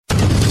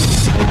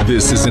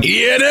This is an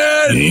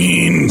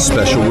ENN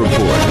special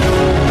report.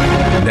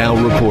 Now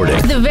reporting.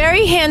 The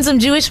very handsome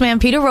Jewish man,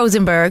 Peter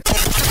Rosenberg.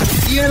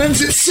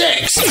 ENN's at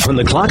 6. When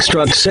the clock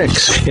struck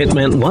 6, it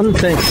meant one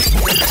thing. Peter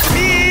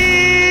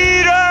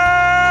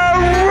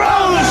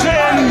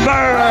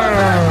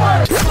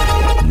Rosenberg!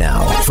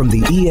 Now, from the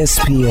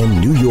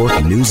ESPN New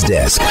York news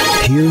desk,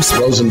 here's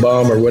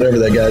Rosenbaum or whatever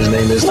that guy's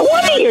name is. No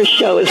wonder your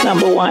show is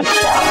number one.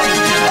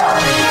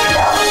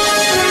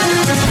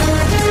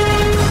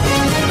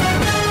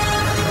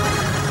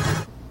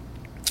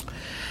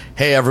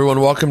 Hey everyone,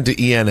 welcome to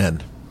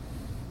ENN.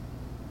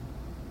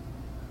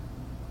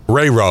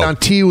 Ray Rowe. On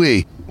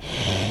Tiwi.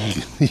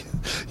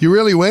 You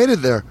really waited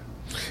there.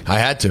 I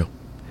had to.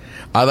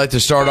 I'd like to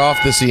start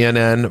off this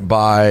ENN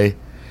by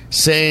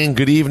saying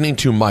good evening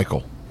to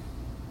Michael.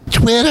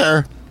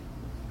 Twitter.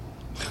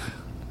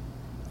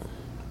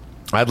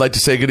 I'd like to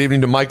say good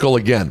evening to Michael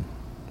again.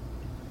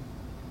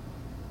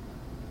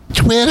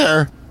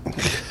 Twitter.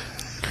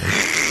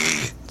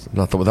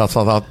 That's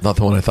not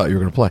the one I thought you were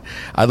going to play.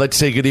 I'd like to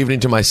say good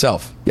evening to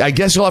myself. I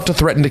guess you'll have to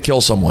threaten to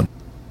kill someone.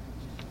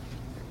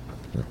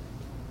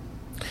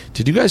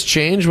 Did you guys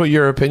change what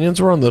your opinions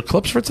were on the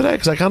clips for today?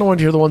 Because I kind of wanted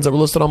to hear the ones that were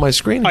listed on my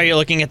screen. Are you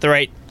looking at the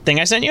right thing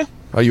I sent you?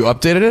 Oh, you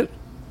updated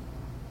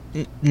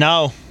it?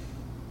 No.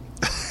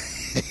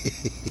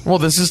 Well,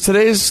 this is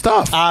today's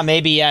stuff.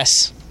 Maybe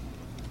yes.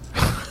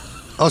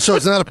 Oh, so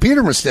it's not a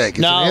Peter mistake. It's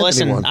No,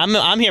 listen,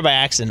 I'm here by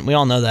accident. We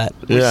all know that.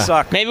 Yeah. We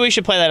suck. Maybe we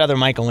should play that other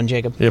Michael one,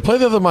 Jacob. Yeah, play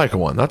the other Michael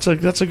one. That's a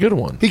good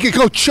one. He could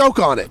go choke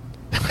on it.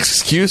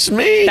 Excuse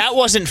me? That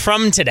wasn't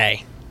from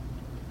today.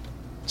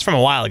 It's from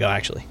a while ago,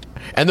 actually.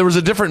 And there was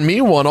a different me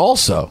one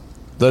also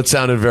that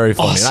sounded very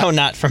funny. Also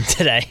not from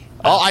today.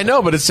 Oh, I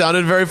know, but it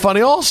sounded very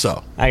funny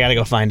also. I got to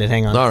go find it.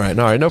 Hang on. All right.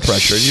 No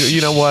pressure. You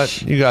know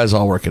what? You guys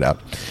all work it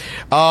out.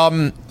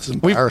 It's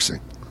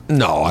embarrassing.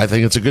 No, I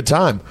think it's a good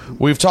time.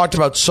 We've talked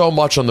about so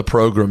much on the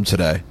program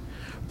today,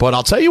 but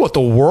I'll tell you what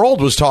the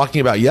world was talking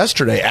about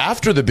yesterday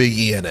after the big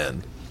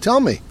ENN.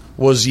 Tell me.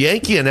 Was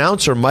Yankee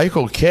announcer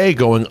Michael Kay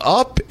going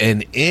up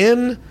and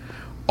in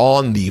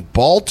on the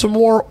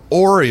Baltimore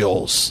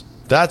Orioles.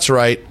 That's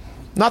right.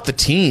 Not the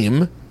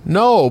team.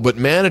 No, but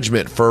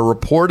management for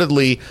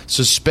reportedly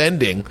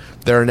suspending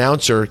their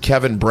announcer,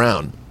 Kevin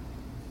Brown.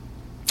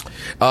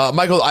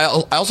 Michael, I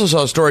also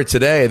saw a story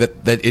today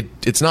that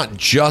it's not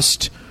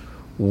just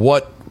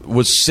what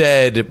was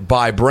said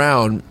by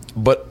Brown,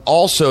 but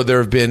also there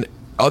have been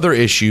other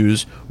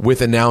issues with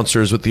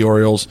announcers with the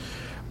Orioles.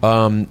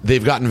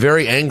 They've gotten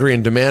very angry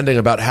and demanding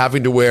about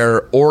having to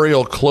wear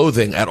Oriole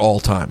clothing at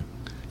all time.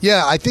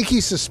 Yeah, I think he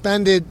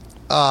suspended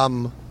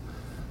the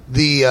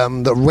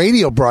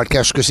radio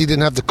broadcast because he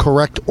didn't have the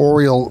correct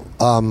Oriole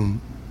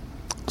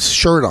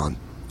shirt on.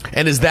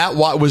 And is that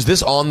why was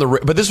this on the?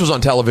 But this was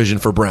on television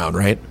for Brown,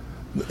 right?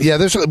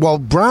 Yeah,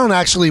 Brown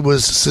actually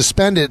was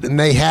suspended, and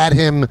they had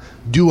him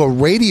do a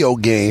radio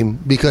game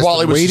because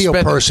the radio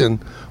person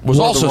was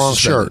wore also the wrong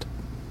suspended.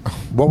 shirt.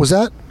 What was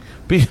that?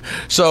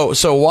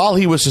 So while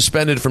he was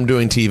suspended from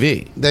doing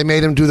TV, they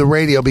made him do the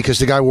radio because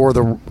the guy wore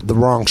the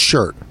wrong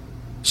shirt.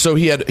 So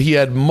he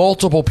had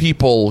multiple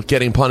people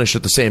getting punished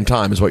at the same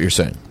time, is what you're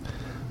saying?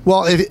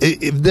 Well,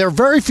 if there are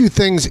very few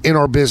things in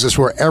our business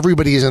where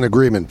everybody is in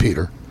agreement,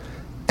 Peter,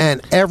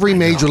 and every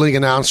major league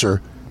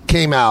announcer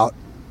came out.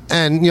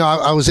 And,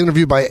 I was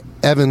interviewed by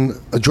Evan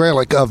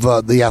Dralick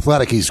of The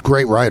Athletic. He's a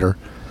great writer.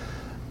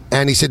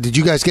 And he said, did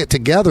you guys get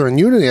together in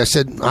unity? I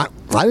said, I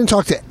didn't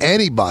talk to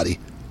anybody.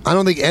 I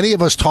don't think any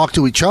of us talk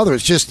to each other.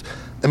 It's just,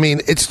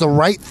 it's the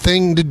right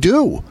thing to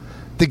do.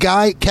 The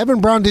guy,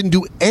 Kevin Brown, didn't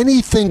do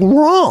anything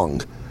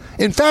wrong.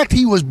 In fact,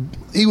 he was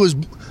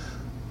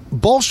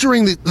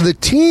bolstering the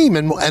team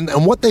and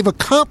what they've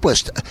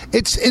accomplished.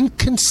 It's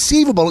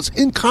inconceivable. It's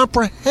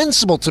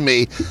incomprehensible to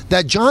me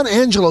that John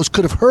Angelos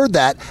could have heard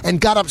that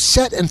and got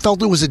upset and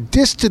felt it was a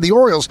diss to the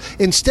Orioles.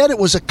 Instead, it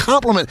was a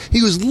compliment.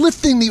 He was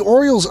lifting the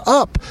Orioles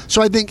up.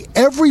 So I think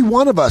every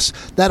one of us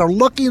that are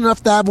lucky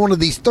enough to have one of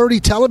these 30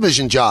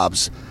 television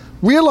jobs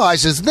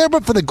realizes there,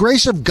 but for the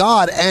grace of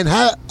God and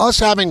us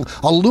having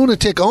a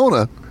lunatic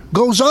owner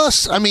goes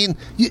us.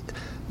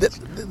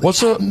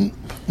 What's an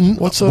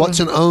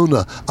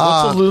owner? What's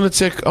a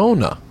lunatic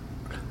owner?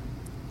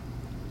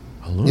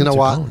 You know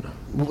what? Owner.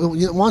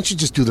 Why don't you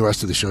just do the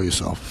rest of the show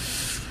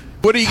yourself?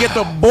 Where do you get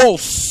the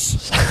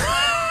balls?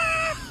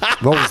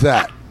 What was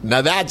that?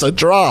 Now that's a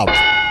drop.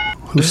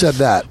 Who said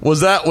that?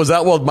 Was that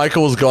while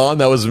Michael was gone?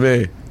 That was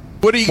me.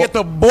 Where do you get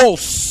the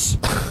balls?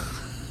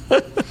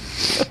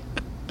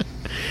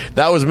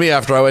 That was me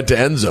after I went to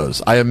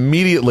Enzo's. I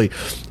immediately,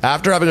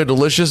 after having a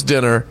delicious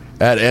dinner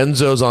at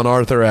Enzo's on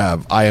Arthur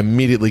Ave, I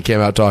immediately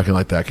came out talking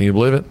like that. Can you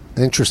believe it?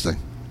 Interesting.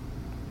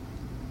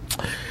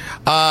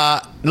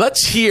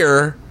 Let's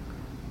hear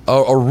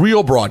a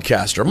real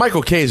broadcaster.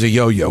 Michael Kay is a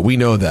yo-yo. We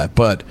know that.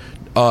 But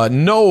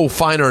no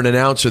finer an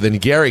announcer than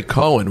Gary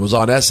Cohen was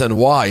on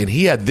SNY, and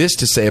he had this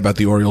to say about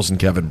the Orioles and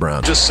Kevin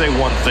Brown. Just say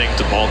one thing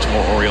to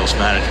Baltimore Orioles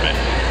management.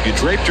 You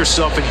draped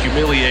yourself in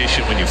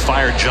humiliation when you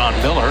fired John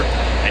Miller,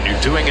 and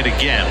you're doing it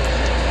again.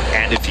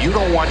 And if you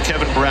don't want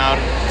Kevin Brown,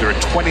 there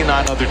are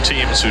 29 other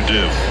teams who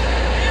do.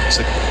 It's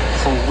a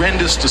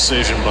horrendous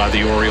decision by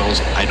the Orioles.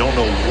 I don't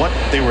know what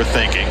they were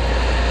thinking,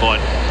 but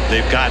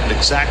they've gotten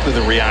exactly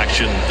the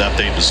reaction that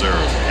they deserve.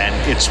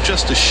 And it's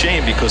just a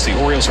shame because the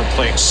Orioles are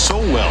playing so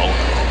well,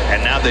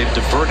 and now they've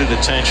diverted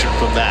attention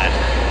from that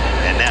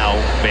and now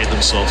made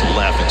themselves a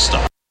laughing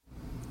stock.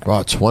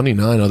 Wow,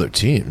 29 other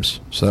teams.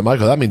 So,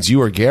 Michael, that means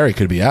you or Gary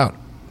could be out.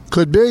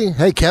 Could be.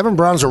 Hey, Kevin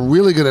Brown's a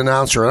really good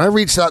announcer, and I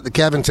reached out to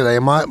Kevin today,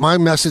 and my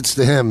message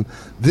to him,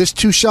 this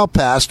too shall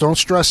pass, don't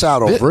stress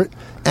out over it,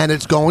 and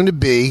it's going to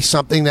be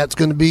something that's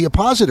going to be a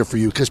positive for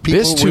you, because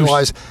people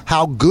realize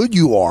how good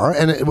you are,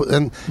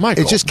 and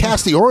Michael, it just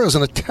casts the Orioles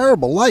in a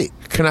terrible light.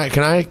 Can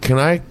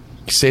I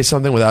say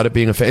something without it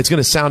being offensive? It's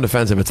going to sound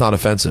offensive. It's not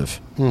offensive.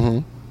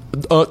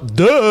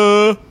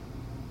 Duh.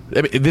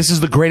 I mean, this is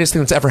the greatest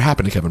thing that's ever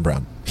happened to Kevin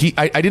Brown.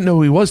 I didn't know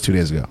who he was 2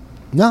 days ago.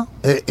 No,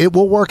 it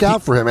will work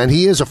out for him, and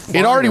he is a fine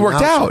It already worked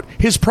announcer. out.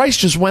 His price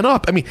just went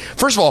up. I mean,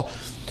 first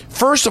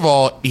of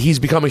all, he's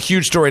become a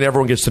huge story, and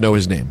everyone gets to know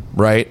his name,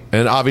 right?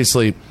 And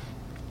obviously,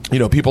 you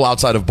know, people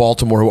outside of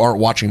Baltimore who aren't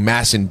watching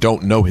Masson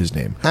don't know his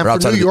name.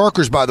 And for New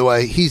Yorkers, by the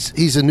way,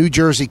 he's a New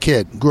Jersey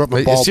kid. Grew up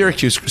in Baltimore.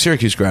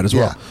 Syracuse grad as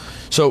well. Yeah.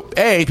 So,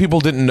 A, people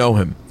didn't know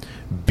him.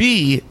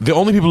 B, the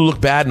only people who look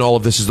bad in all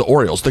of this is the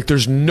Orioles. Like,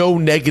 there's no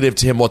negative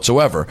to him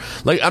whatsoever.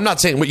 Like, I'm not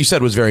saying what you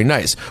said was very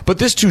nice, but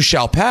this too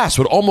shall pass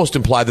would almost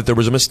imply that there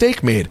was a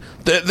mistake made.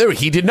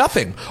 He did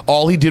nothing.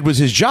 All he did was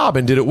his job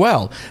and did it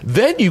well.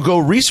 Then you go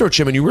research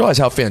him and you realize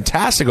how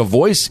fantastic a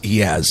voice he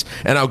has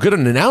and how good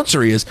an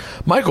announcer he is.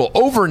 Michael,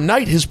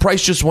 overnight his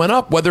price just went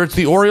up, whether it's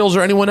the Orioles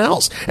or anyone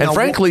else. And now,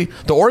 frankly,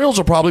 the Orioles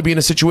will probably be in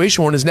a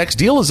situation when his next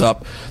deal is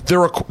up.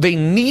 They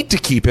need to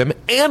keep him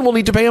and will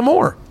need to pay him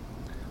more.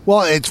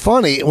 Well, it's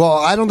funny. Well,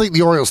 I don't think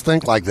the Orioles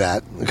think like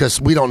that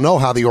because we don't know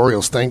how the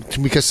Orioles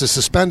think. Because to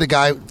suspend a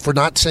guy for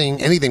not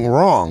saying anything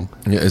wrong,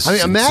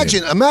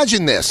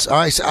 imagine this.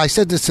 I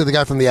said this to the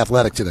guy from The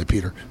Athletic today,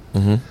 Peter.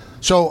 Mm-hmm.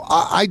 So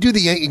I do the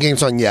Yankee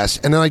games on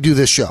Yes, and then I do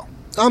this show.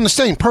 I'm the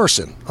same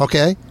person,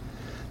 okay?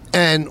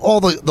 And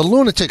all the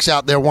lunatics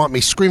out there want me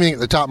screaming at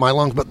the top of my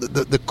lungs. But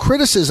the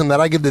criticism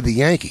that I give to the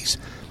Yankees,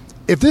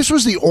 if this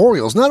was the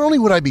Orioles, not only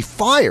would I be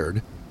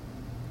fired,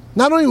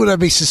 not only would I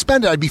be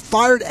suspended, I'd be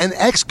fired and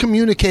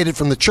excommunicated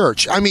from the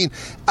church. I mean,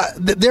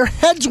 their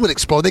heads would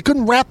explode. They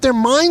couldn't wrap their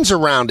minds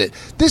around it.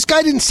 This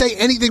guy didn't say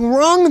anything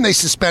wrong and they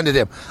suspended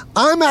him.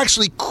 I'm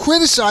actually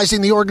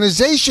criticizing the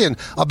organization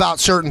about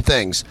certain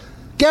things.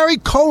 Gary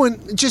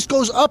Cohen just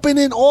goes up and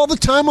in all the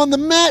time on the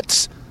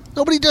Mets.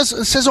 Nobody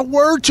says a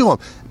word to him.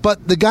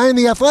 But the guy in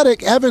The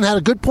Athletic, Evan, had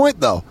a good point,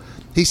 though.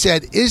 He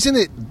said, isn't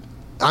it,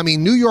 I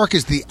mean, New York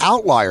is the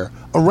outlier.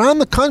 Around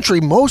the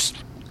country, most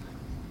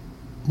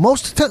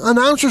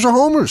announcers are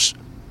homers.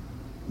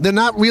 They're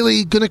not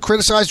really going to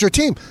criticize their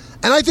team.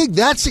 And I think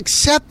that's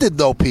accepted,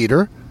 though,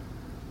 Peter.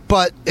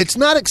 But it's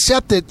not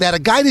accepted that a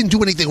guy didn't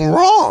do anything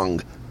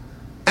wrong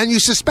and you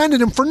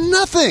suspended him for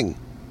nothing.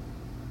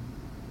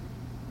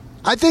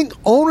 I think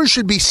owners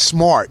should be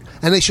smart,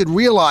 and they should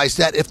realize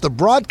that if the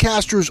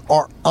broadcasters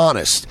are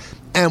honest,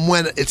 and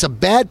when it's a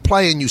bad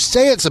play and you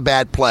say it's a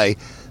bad play,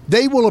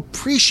 they will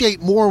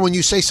appreciate more when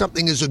you say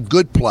something is a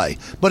good play.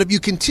 But if you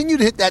continue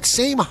to hit that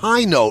same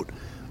high note,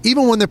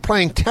 even when they're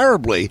playing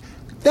terribly,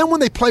 then when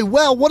they play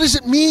well, what does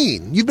it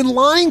mean? You've been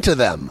lying to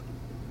them.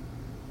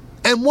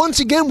 And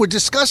once again, we're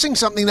discussing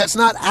something that's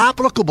not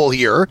applicable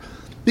here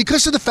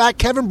because of the fact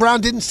Kevin Brown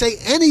didn't say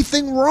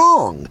anything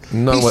wrong.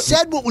 He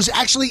said what was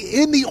actually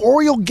in the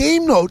Oriole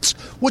game notes,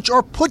 which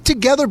are put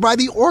together by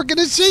the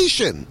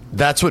organization.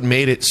 That's what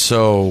made it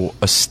so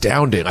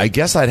astounding. I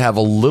guess I'd have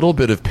a little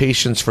bit of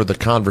patience for the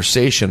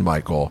conversation,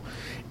 Michael,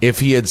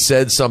 if he had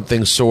said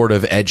something sort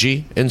of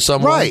edgy in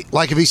some way. Right.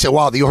 Like if he said,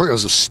 wow, the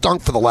Orioles have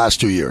stunk for the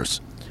last 2 years.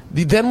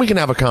 Then we can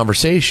have a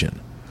conversation.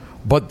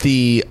 But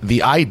the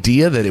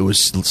idea that it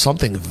was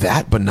something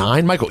that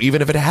benign, Michael,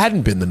 even if it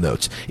hadn't been the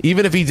notes,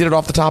 even if he did it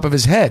off the top of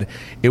his head,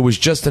 it was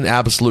just an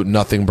absolute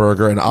nothing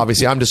burger. And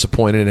obviously I'm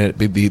disappointed in it.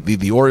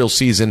 The Orioles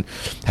season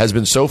has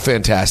been so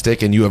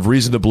fantastic, and you have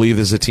reason to believe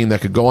this is a team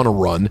that could go on a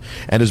run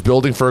and is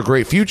building for a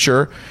great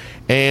future.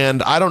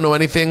 And I don't know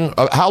anything.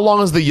 How long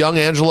has the young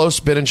Angelos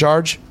been in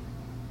charge?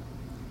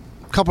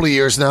 A couple of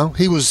years now.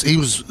 He was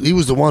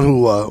the one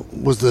who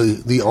was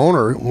the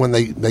owner when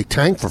they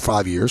tanked for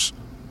 5 years.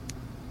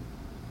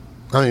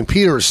 I mean,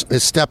 Peter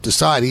has stepped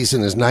aside. He's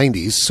in his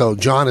 90s, so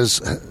John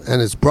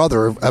and his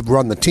brother have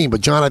run the team.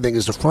 But John, I think,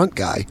 is the front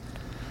guy.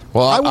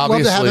 Well, I would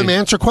love to have him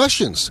answer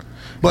questions,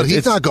 but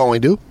he's not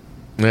going to.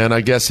 And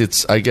I guess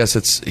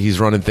he's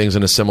running things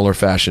in a similar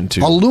fashion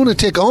too. A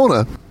lunatic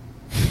owner.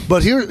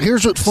 But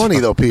here's what's funny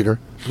though, Peter.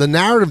 The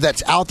narrative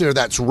that's out there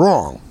that's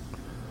wrong.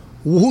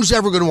 Who's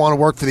ever going to want to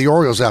work for the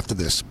Orioles after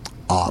this?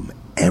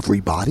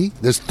 Everybody.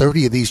 There's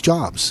 30 of these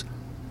jobs.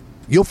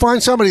 You'll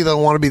find somebody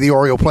that'll want to be the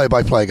Oriole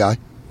play-by-play guy.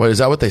 Wait, is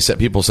that what they said?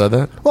 People said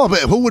that? Well, but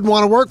who would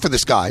want to work for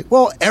this guy?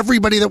 Well,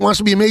 everybody that wants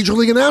to be a major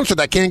league announcer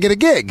that can't get a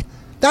gig.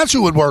 That's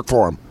who would work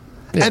for him.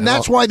 Yeah, and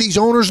that's why these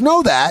owners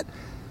know that.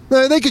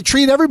 They could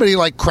treat everybody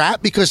like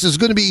crap because there's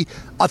going to be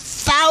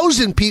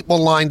 1,000 people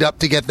lined up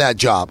to get that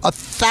job.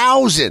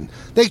 1,000.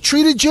 They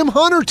treated Jim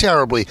Hunter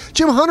terribly.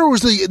 Jim Hunter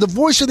was the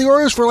voice of the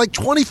Orioles for like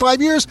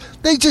 25 years.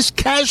 They just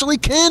casually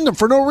canned him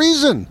for no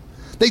reason.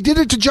 They did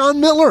it to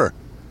John Miller.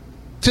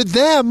 To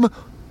them,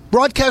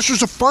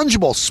 broadcasters are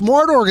fungible.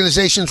 Smart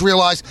organizations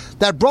realize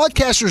that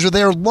broadcasters are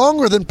there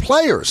longer than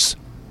players.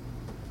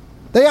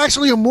 They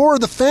actually are more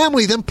of the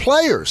family than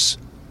players.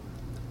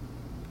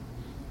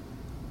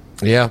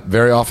 Yeah,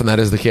 very often that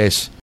is the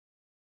case.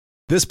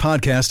 This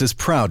podcast is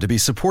proud to be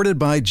supported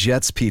by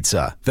Jets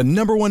Pizza, the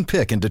 #1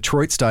 pick in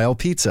Detroit-style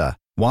pizza.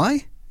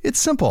 Why? It's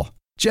simple.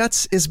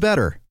 Jets is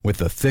better. With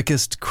the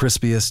thickest,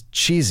 crispiest,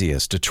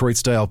 cheesiest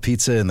Detroit-style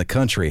pizza in the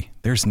country,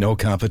 there's no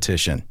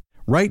competition.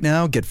 Right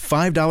now, get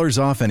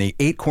 $5 off any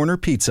 8-corner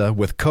pizza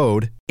with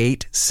code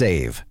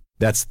 8SAVE.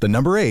 That's the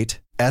number 8,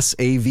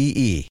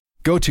 S-A-V-E.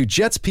 Go to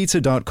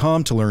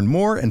jetspizza.com to learn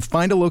more and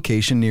find a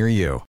location near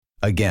you.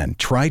 Again,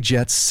 try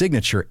Jet's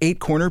signature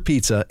 8-corner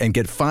pizza and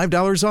get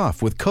 $5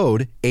 off with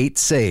code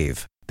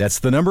 8SAVE. That's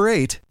the number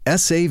 8,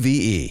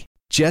 S-A-V-E.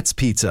 Jet's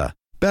Pizza.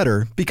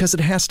 Better because it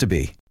has to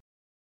be.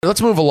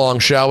 Let's move along,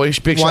 shall we?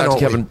 Big shout out to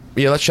Kevin.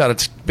 Yeah,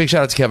 big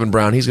shout out to Kevin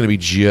Brown. He's going to be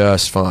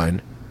just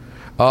fine.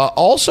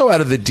 Also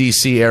out of the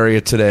D.C.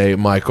 area today,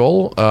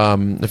 Michael,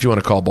 if you want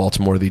to call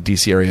Baltimore the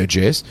D.C. area,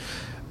 Jays.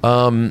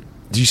 Do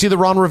you see the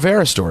Ron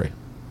Rivera story?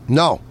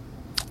 No.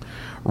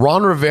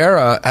 Ron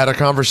Rivera had a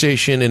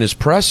conversation in his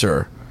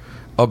presser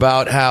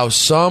about how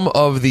some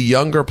of the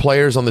younger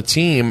players on the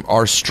team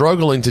are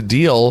struggling to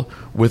deal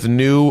with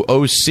new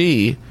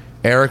OC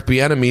Eric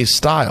Bieniemy's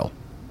style.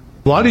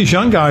 A lot of these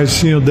young guys,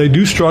 they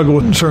do struggle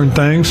with certain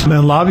things, and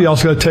a lot of you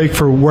also got to take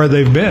for where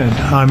they've been.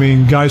 I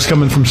mean, guys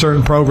coming from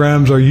certain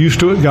programs are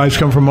used to it. Guys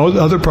coming from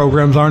other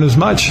programs aren't as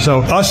much. So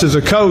us as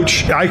a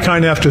coach, I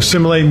kind of have to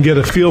assimilate and get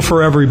a feel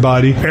for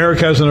everybody. Eric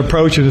has an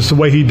approach, and it's the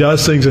way he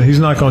does things, and he's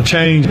not going to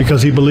change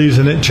because he believes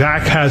in it.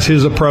 Jack has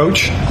his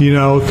approach.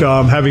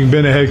 Having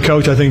been a head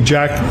coach, I think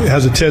Jack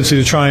has a tendency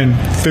to try and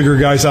figure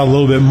guys out a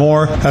little bit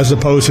more as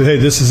opposed to, hey,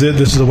 this is it,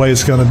 this is the way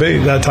it's going to be,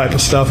 that type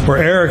of stuff. Where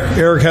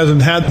Eric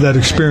hasn't had that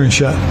experience.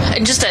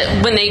 Just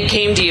when they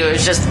came to you, it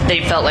was just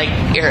they felt like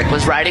Eric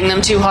was riding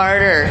them too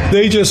hard, or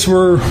they just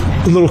were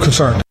a little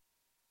concerned.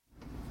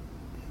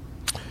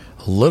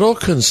 A little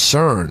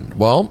concerned.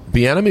 Well,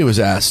 Bieniemy was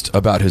asked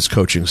about his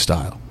coaching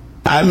style.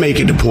 I make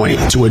it a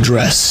point to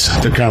address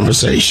the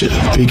conversation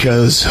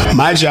because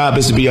my job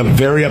is to be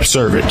very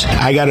observant.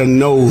 I got to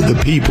know the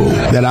people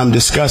that I'm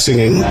discussing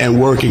and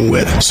working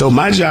with. So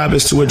my job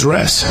is to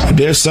address. If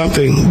there's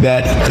something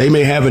that they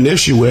may have an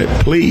issue with,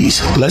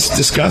 please, let's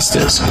discuss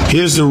this.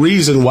 Here's the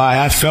reason why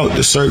I felt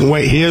a certain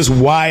way. Here's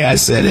why I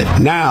said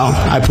it. Now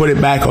I put it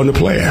back on the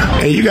player.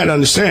 And you got to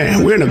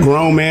understand, we're in a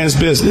grown man's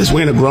business.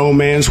 We're in a grown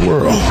man's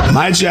world.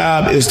 My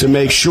job is to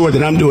make sure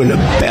that I'm doing the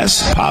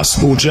best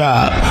possible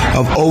job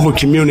of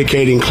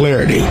communicating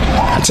clarity.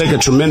 I take a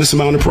tremendous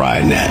amount of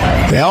pride in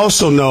that. They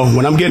also know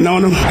when I'm getting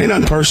on them, ain't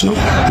nothing personal.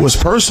 What's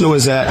personal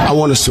is that I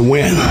want us to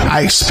win.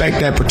 I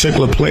expect that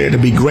particular player to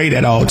be great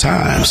at all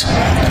times.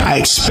 I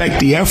expect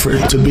the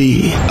effort to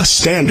be a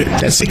standard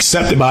that's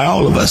accepted by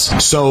all of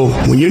us. So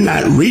when you're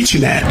not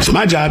reaching that, it's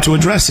my job to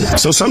address it.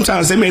 So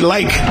sometimes they may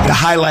like the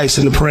highlights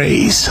and the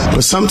praise,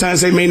 but sometimes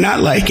they may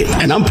not like it.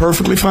 And I'm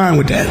perfectly fine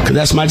with that because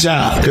that's my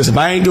job. Because if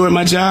I ain't doing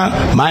my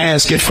job, my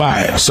ass get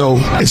fired. So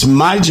it's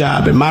my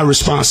job and my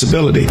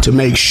responsibility to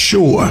make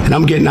sure that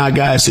I'm getting our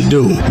guys to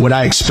do what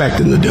I expect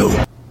them to do.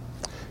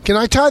 Can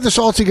I tie this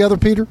all together,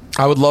 Peter?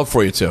 I would love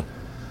for you to.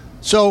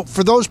 So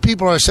for those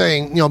people who are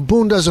saying,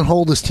 Boone doesn't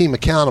hold his team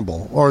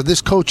accountable or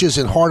this coach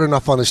isn't hard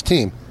enough on his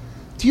team,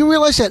 do you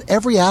realize that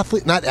every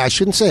athlete, I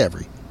shouldn't say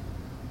every,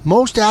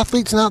 most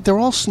athletes now, they're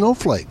all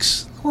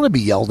snowflakes. They want to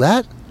be yelled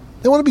at.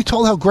 They want to be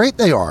told how great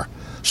they are.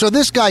 So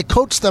this guy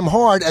coached them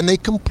hard and they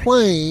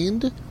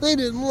complained. They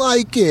didn't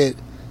like it.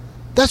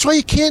 That's why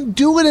you can't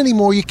do it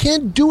anymore. You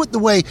can't do it the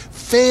way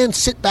fans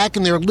sit back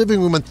in their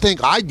living room and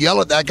think, I'd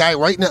yell at that guy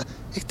right now.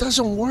 It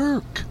doesn't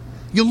work.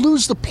 You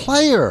lose the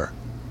player.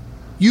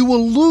 You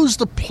will lose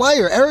the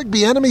player. Eric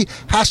Bieniemy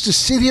has to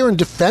sit here and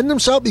defend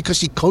himself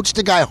because he coached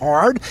the guy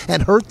hard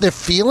and hurt their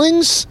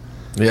feelings?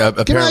 Yeah,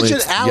 apparently Can you imagine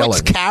it's Alex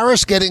yelling.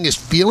 Karras getting his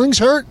feelings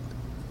hurt?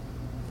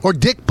 Or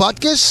Dick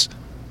Butkus?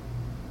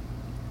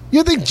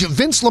 You think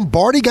Vince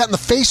Lombardi got in the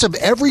face of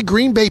every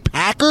Green Bay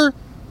Packer?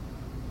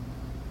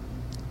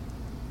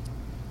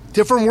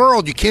 Different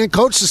world. You can't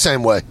coach the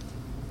same way.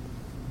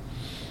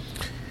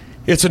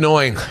 It's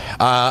annoying.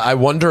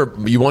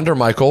 You wonder,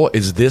 Michael,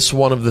 is this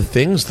one of the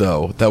things,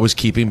 though, that was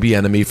keeping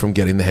Bieniemy from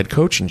getting the head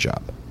coaching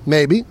job?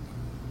 Maybe.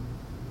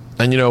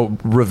 And,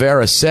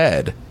 Rivera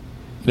said,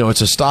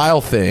 it's a style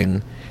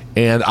thing,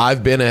 and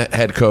I've been a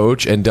head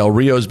coach, and Del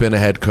Rio's been a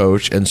head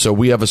coach, and so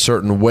we have a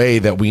certain way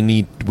that we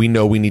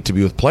know we need to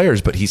be with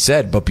players. But he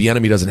said, but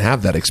Bieniemy doesn't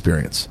have that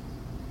experience.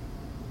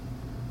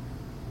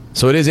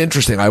 So it is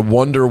interesting. I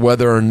wonder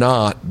whether or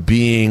not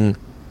being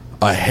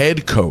a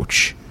head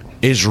coach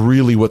is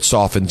really what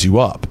softens you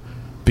up,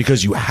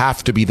 because you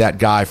have to be that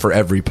guy for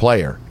every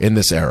player in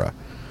this era.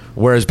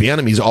 Whereas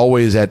Bieniemy's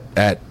always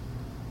at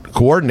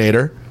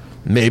coordinator,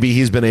 maybe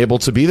he's been able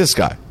to be this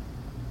guy.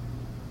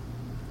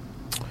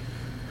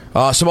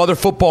 Some other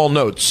football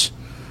notes.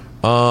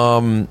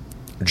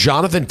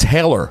 Jonathan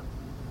Taylor,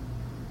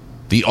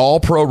 the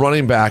all-pro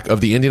running back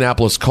of the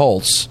Indianapolis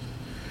Colts,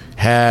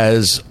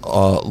 has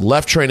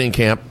left training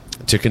camp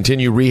to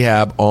continue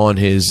rehab on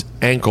his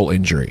ankle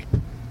injury.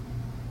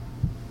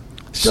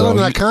 Still in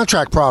that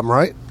contract problem,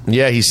 right?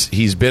 Yeah,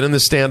 he's been in the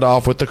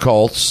standoff with the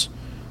Colts,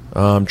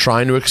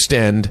 trying to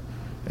extend,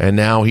 and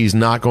now he's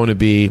not going to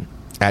be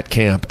at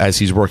camp as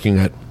he's working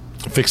at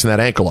fixing that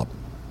ankle up.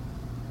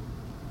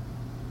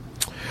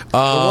 The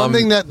one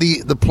thing that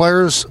the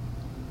players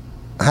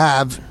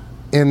have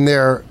in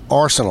their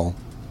arsenal,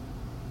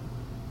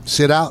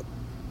 sit out.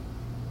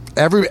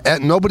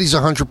 Nobody's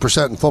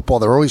 100% in football.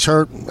 They're always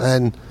hurt.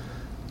 And,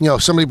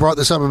 somebody brought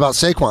this up about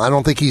Saquon. I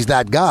don't think he's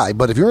that guy.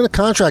 But if you're in a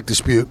contract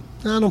dispute,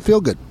 I don't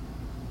feel good.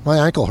 My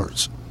ankle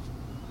hurts.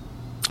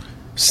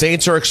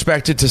 Saints are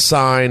expected to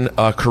sign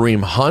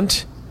Kareem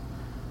Hunt.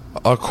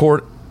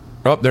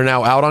 They're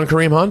now out on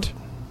Kareem Hunt?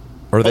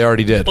 Or they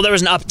already did? Well, there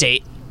was an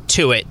update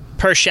to it.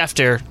 Per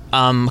Schefter,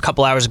 a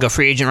couple hours ago,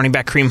 free agent running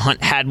back Kareem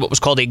Hunt had what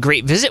was called a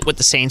great visit with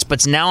the Saints, but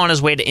is now on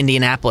his way to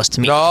Indianapolis to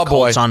meet with the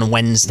Colts on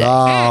Wednesday.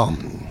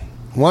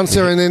 Once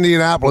they're in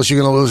Indianapolis, you're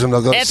going to lose them.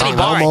 They'll go Anthony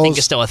Barr, I think,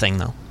 is still a thing,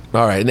 though.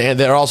 All right, and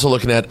they're also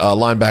looking at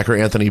linebacker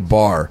Anthony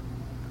Barr.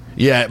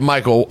 Yeah,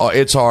 Michael,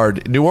 it's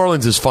hard. New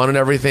Orleans is fun and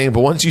everything,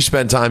 but once you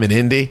spend time in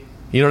Indy,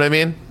 you know what I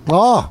mean?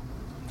 Oh,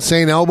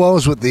 St.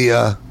 Elmo's with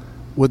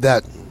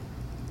that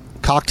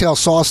cocktail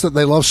sauce that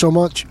they love so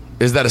much.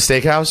 Is that a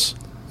steakhouse?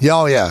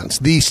 Yeah, it's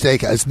the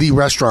steakhouse. It's the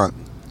restaurant.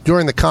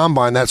 During the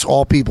Combine, that's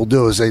all people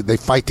do is they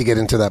fight to get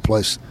into that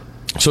place.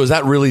 So is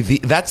that really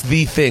that's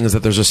the thing, is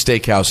that there's a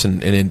steakhouse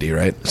in Indy,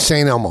 right?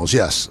 St. Elmo's,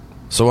 yes.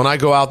 So when I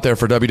go out there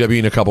for WWE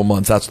in a couple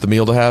months, that's the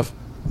meal to have?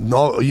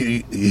 No,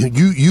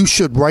 you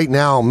should right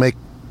now make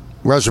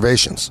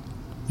reservations.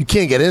 You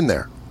can't get in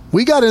there.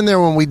 We got in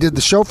there when we did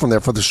the show from there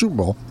for the Super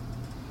Bowl.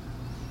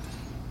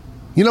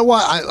 You know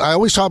what? I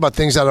always talk about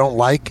things I don't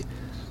like.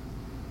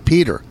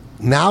 Peter,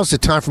 now's the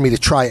time for me to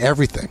try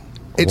everything.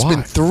 It's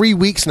been 3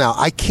 weeks now.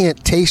 I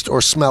can't taste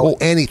or smell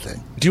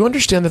anything. Do you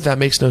understand that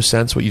makes no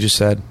sense, what you just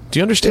said? Do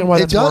you understand why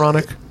that's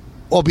moronic?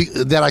 Well,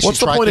 that I should. What's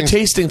the point of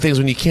tasting things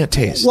when you can't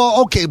taste?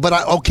 Well, okay, but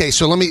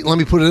so let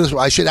me put it this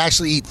way: I should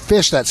actually eat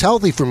fish that's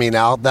healthy for me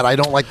now that I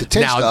don't like the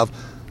taste of,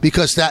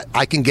 because that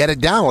I can get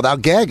it down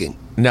without gagging.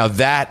 Now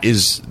that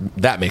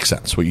makes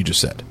sense. What you just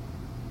said.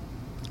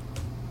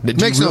 It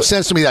makes no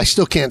sense to me. I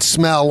still can't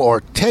smell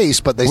or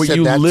taste, but they said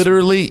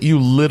that you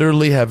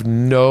literally have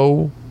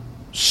no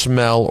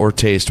smell or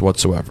taste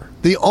whatsoever.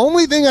 The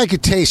only thing I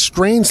could taste,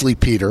 strangely,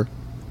 Peter,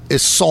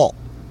 is salt.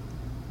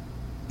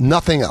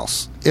 Nothing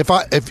else. If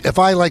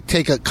I like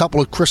take a couple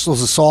of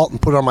crystals of salt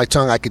and put it on my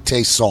tongue, I could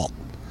taste salt.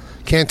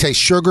 Can't taste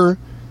sugar.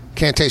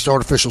 Can't taste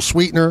artificial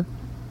sweetener.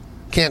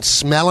 Can't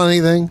smell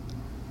anything,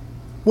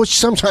 which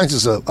sometimes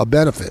is a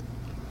benefit.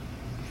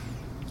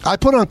 I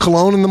put on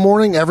cologne in the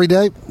morning every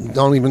day.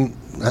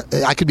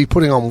 I could be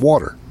putting on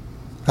water.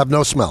 Have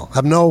no smell.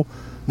 Have no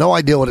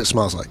idea what it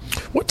smells like.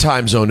 What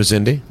time zone is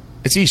Indy?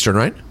 It's Eastern,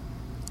 right?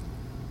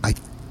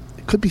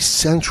 It could be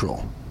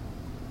Central.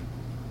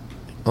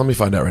 Let me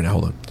find out right now.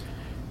 Hold on.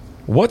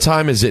 What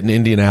time is it in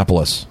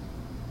Indianapolis?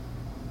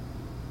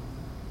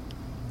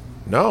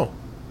 No.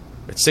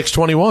 It's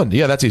 6:21.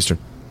 Yeah, that's Eastern.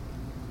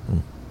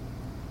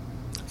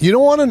 You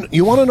want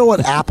to know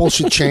what Apple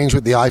should change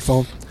with the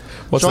iPhone?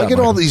 What's so that, I get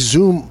Michael? all these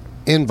Zoom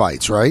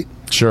invites, right?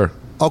 Sure.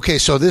 Okay,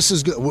 so this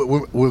is good.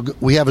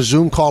 We have a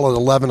Zoom call at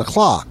 11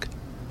 o'clock.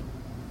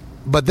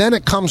 But then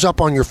it comes up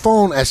on your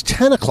phone as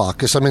 10 o'clock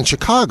because I'm in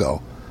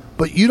Chicago.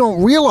 But you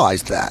don't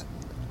realize that.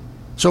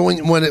 So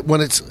when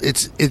it's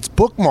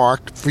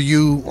bookmarked for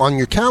you on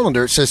your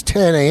calendar, it says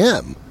 10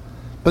 a.m.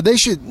 But they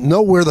should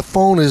know where the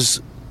phone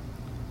is,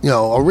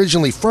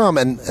 originally from,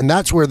 and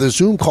that's where the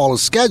Zoom call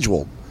is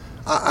scheduled.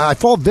 I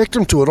fall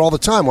victim to it all the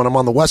time when I'm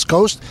on the West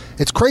Coast.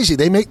 It's crazy.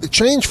 They make the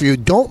change for you.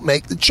 Don't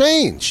make the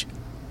change.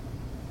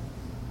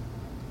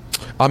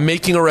 I'm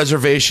making a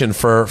reservation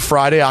for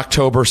Friday,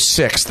 October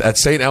 6th at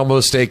St.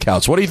 Elmo's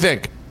Steakhouse. What do you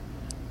think?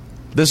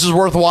 This is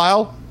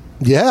worthwhile?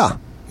 Yeah,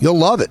 you'll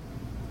love it.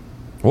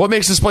 What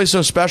makes this place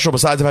so special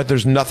besides the fact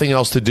there's nothing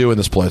else to do in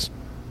this place?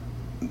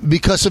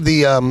 Because of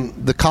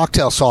the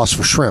cocktail sauce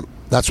for shrimp.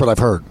 That's what I've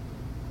heard.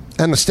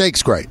 And the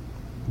steak's great.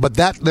 But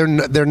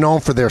they're known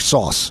for their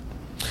sauce.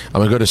 I'm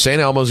going to go to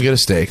St. Elmo's and get a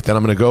steak. Then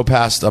I'm going to go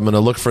past, I'm going to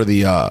look for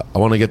I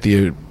want to get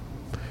the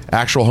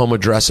actual home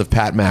address of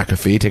Pat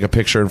McAfee. Take a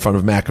picture in front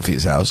of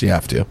McAfee's house. You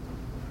have to.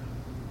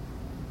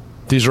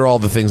 These are all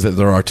the things that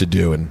there are to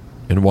do in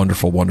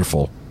wonderful,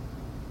 wonderful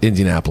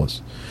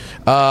Indianapolis.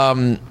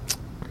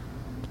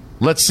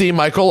 Let's see,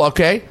 Michael.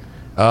 Okay.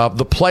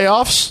 The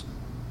playoffs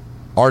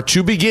are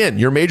to begin.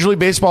 Your Major League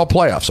Baseball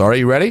playoffs. Are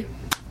you ready?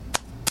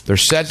 They're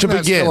set to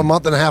begin. Still a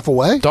month and a half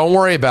away? Don't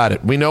worry about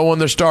it. We know when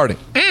they're starting.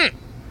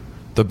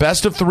 The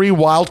best of 3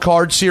 wild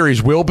card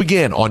series will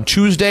begin on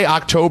Tuesday,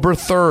 October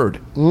 3rd.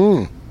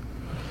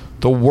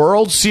 The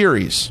World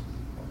Series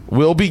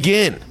will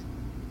begin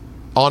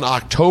on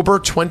October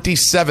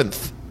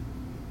 27th.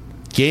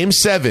 Game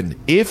 7,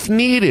 if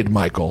needed,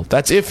 Michael,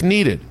 that's if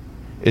needed,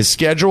 is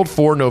scheduled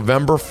for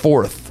November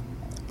 4th.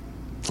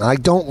 I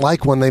don't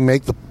like when they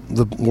make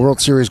the World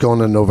Series go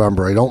into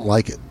November. I don't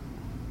like it.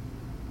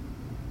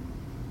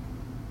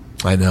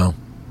 I know.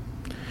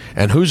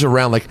 And who's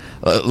around?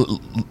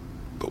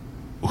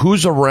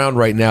 Who's around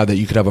right now that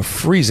you could have a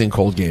freezing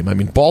cold game? I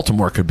mean,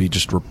 Baltimore could be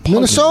just repugnant.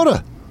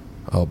 Minnesota.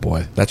 Oh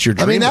boy, that's your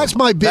dream. I mean, that's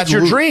my big. That's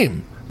your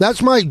dream.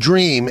 That's my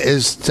dream,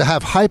 is to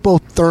have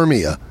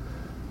hypothermia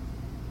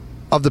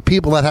of the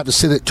people that have to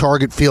sit at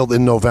Target Field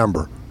in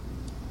November.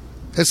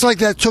 It's like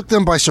that took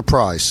them by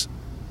surprise.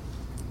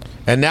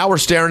 And now we're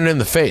staring it in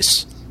the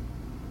face.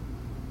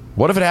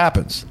 What if it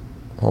happens?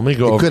 Let me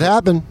go. It could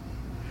happen.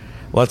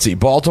 Let's see.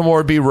 Baltimore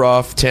would be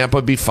rough. Tampa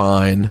would be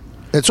fine.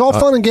 It's all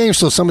fun and games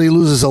till somebody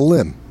loses a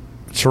limb.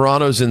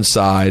 Toronto's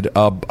inside.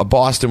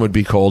 Boston would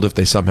be cold if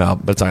they somehow,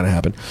 but it's not going to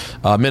happen.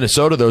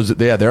 Minnesota,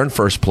 they're in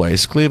first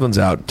place. Cleveland's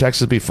out.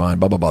 Texas would be fine.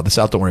 Blah, blah, blah. The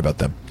South, don't worry about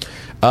them.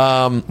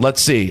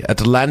 Let's see.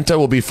 Atlanta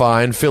will be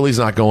fine. Philly's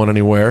not going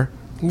anywhere.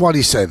 Why do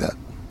you say that?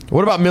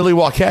 What about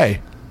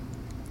Milwaukee?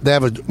 They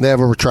have a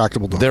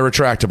retractable door. They're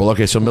retractable.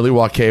 Okay, so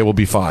Milwaukee will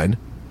be fine.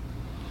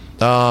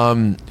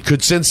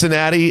 Could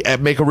Cincinnati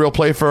make a real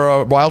play for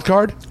a wild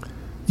card?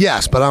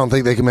 Yes, but I don't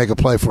think they can make a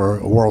play for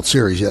a World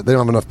Series yet. They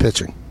don't have enough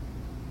pitching.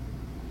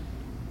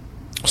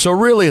 So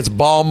really, it's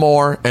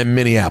Baltimore and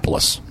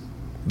Minneapolis.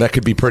 That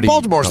could be pretty.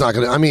 Baltimore's not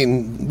going to. I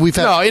mean, we've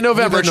had in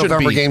November.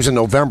 November games in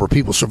November.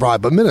 People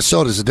survive, but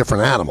Minnesota's a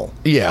different animal.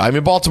 Yeah, I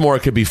mean, Baltimore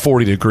it could be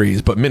 40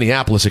 degrees, but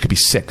Minneapolis it could be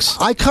 6.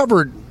 I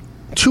covered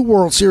 2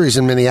 World Series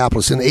in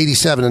Minneapolis in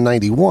 '87 and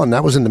 '91.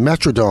 That was in the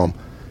Metrodome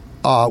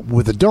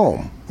with a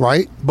dome,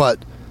 right? But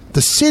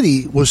the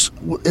city was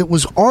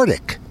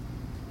Arctic.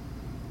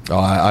 Oh,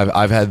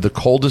 I've had the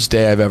coldest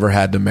day I've ever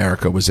had in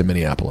America was in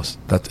Minneapolis.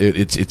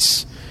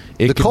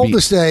 The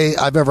coldest day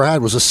I've ever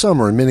had was a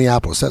summer in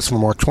Minneapolis. That's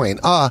from Mark Twain.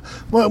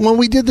 When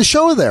we did the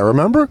show there,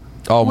 remember?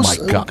 Oh my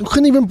God! I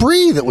couldn't even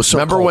breathe. It was so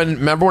cold.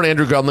 Remember when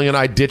Andrew Gundling and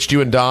I ditched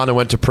you and Don and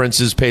went to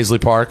Prince's Paisley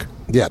Park?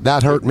 Yeah,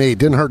 that hurt me.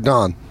 Didn't hurt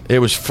Don. It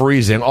was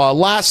freezing.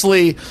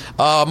 Lastly,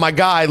 my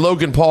guy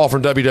Logan Paul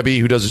from WWE,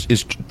 who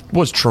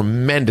was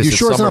tremendous. You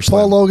sure it's not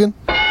Paul Logan?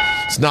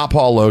 It's not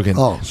Paul Logan.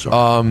 Oh,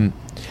 sorry.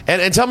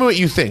 And tell me what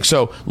you think.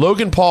 So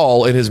Logan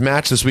Paul, in his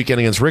match this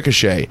weekend against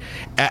Ricochet,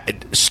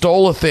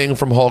 stole a thing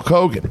from Hulk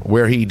Hogan,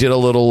 where he did a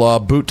little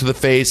boot to the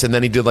face, and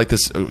then he did like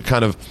this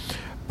kind of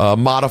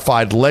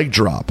modified leg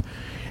drop.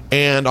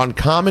 And on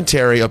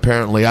commentary,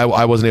 apparently,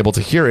 I wasn't able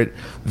to hear it,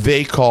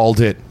 they called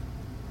it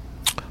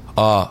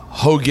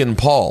Hogan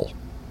Paul.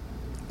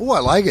 Oh, I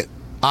like it.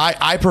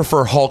 I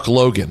prefer Hulk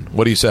Logan.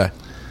 What do you say?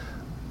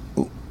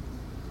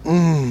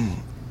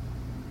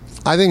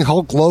 I think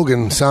Hulk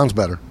Logan sounds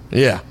better.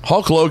 Yeah,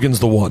 Hulk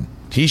Logan's the one.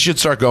 He should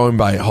start going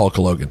by Hulk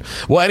Logan.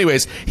 Well,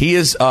 anyways, he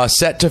is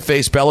set to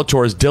face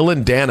Bellator's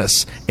Dylan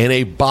Dennis in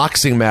a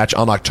boxing match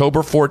on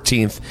October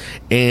 14th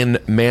in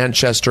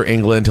Manchester,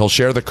 England. He'll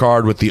share the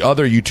card with the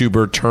other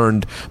YouTuber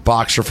turned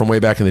boxer from way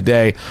back in the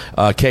day,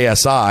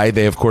 KSI.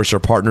 They, of course, are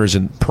partners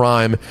in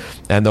Prime,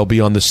 and they'll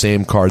be on the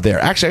same card there.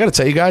 Actually, I got to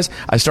tell you guys,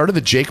 I started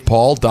the Jake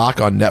Paul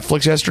doc on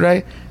Netflix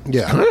yesterday.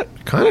 Yeah.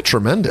 Kind of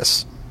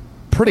tremendous.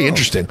 Pretty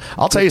interesting.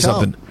 I'll tell you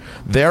something.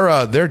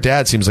 Their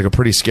dad seems like a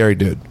pretty scary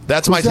dude.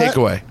 That's my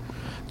takeaway.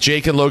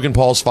 Jake and Logan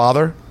Paul's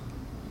father.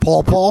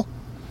 Paul?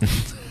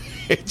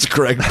 It's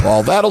Greg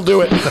Paul. That'll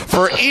do it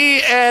for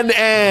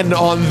ENN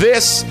on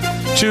this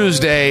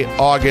Tuesday,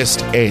 August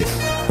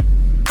 8th.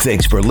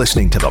 Thanks for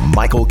listening to the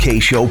Michael K.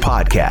 Show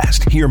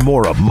podcast. Hear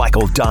more of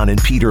Michael, Don, and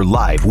Peter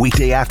live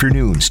weekday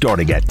afternoon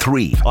starting at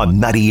 3 on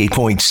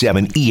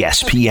 98.7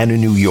 ESPN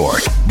in New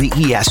York, the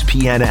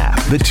ESPN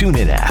app, the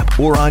TuneIn app,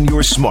 or on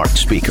your smart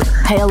speaker.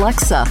 Hey,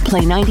 Alexa,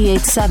 play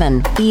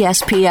 98.7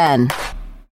 ESPN.